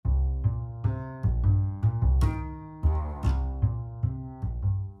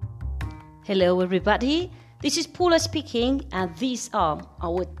Hello everybody, this is Paula speaking and these are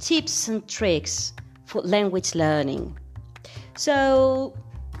our tips and tricks for language learning. So,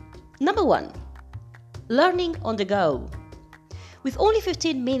 number 1, learning on the go. With only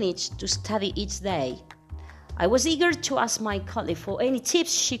 15 minutes to study each day, I was eager to ask my colleague for any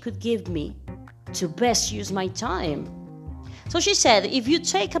tips she could give me to best use my time. So she said, if you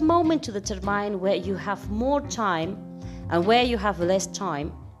take a moment to determine where you have more time and where you have less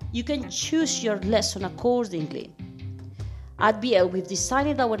time, you can choose your lesson accordingly. At BL, we've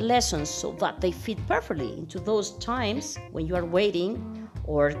designed our lessons so that they fit perfectly into those times when you are waiting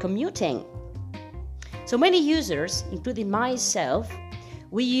or commuting. So many users, including myself,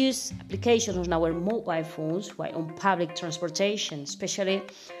 we use applications on our mobile phones while on public transportation, especially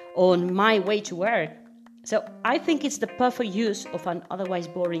on my way to work. So I think it's the perfect use of an otherwise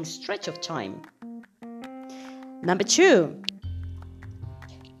boring stretch of time. Number 2,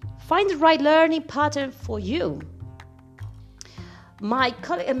 find the right learning pattern for you. My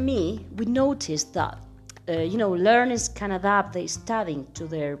colleague and me, we noticed that learners can adapt their studying to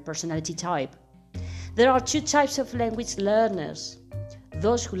their personality type. There are 2 types of language learners,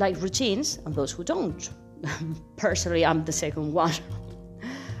 those who like routines and those who don't. Personally, I'm the second one.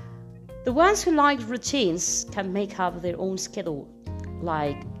 The ones who like routines can make up their own schedule,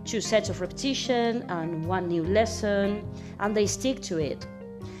 like 2 sets of repetition and 1 new lesson, and they stick to it.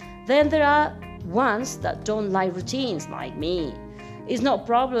 Then there are ones that don't like routines, like me. It's not a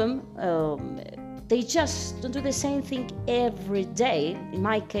problem. They just don't do the same thing every day. In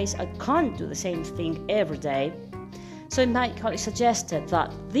my case, I can't do the same thing every day. So my colleague suggested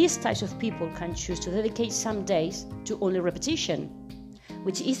that these types of people can choose to dedicate some days to only repetition,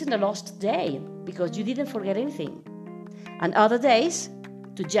 which isn't a lost day because you didn't forget anything. And other days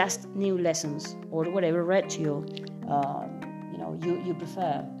to just new lessons or whatever ratio you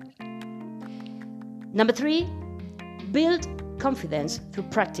prefer. Number 3, build confidence through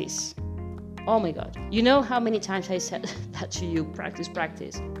practice. Oh my God, you know how many times I said that to you,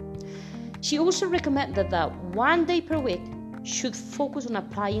 practice. She also recommended that 1 day per week should focus on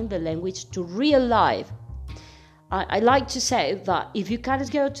applying the language to real life. I like to say that if you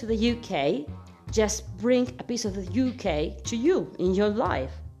can't go to the UK, just bring a piece of the UK to you in your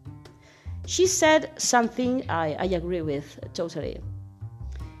life. She said something I agree with totally.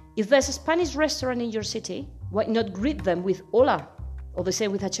 If there's a Spanish restaurant in your city, why not greet them with hola? Or the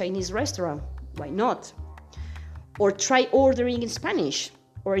same with a Chinese restaurant, why not? Or try ordering in Spanish,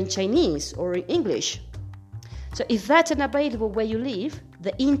 or in Chinese, or in English. So if that's unavailable where you live,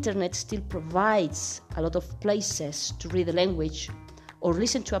 the internet still provides a lot of places to read the language, or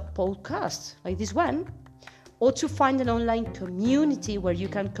listen to a podcast like this one, or to find an online community where you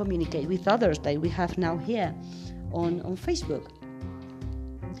can communicate with others like we have now here on Facebook.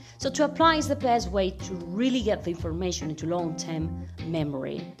 So to apply is the best way to really get the information into long-term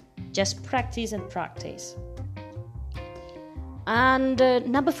memory. Just practice and practice. And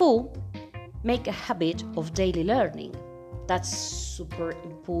number 4, make a habit of daily learning. That's super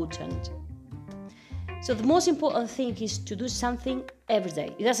important. So the most important thing is to do something every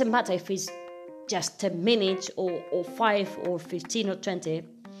day. It doesn't matter if it's just 10 minutes or 5 or 15 or 20.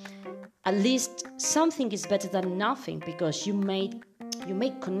 At least something is better than nothing because you make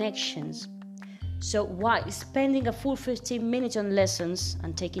connections. So while spending a full 15 minutes on lessons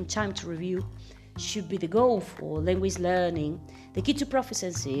and taking time to review should be the goal for language learning, the key to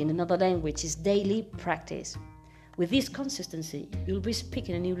proficiency in another language is daily practice. With this consistency, you'll be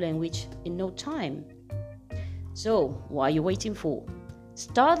speaking a new language in no time. So, what are you waiting for?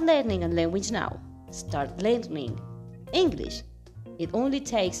 Start learning a language now. Start learning English. It only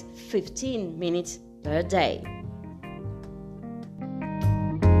takes 15 minutes per day.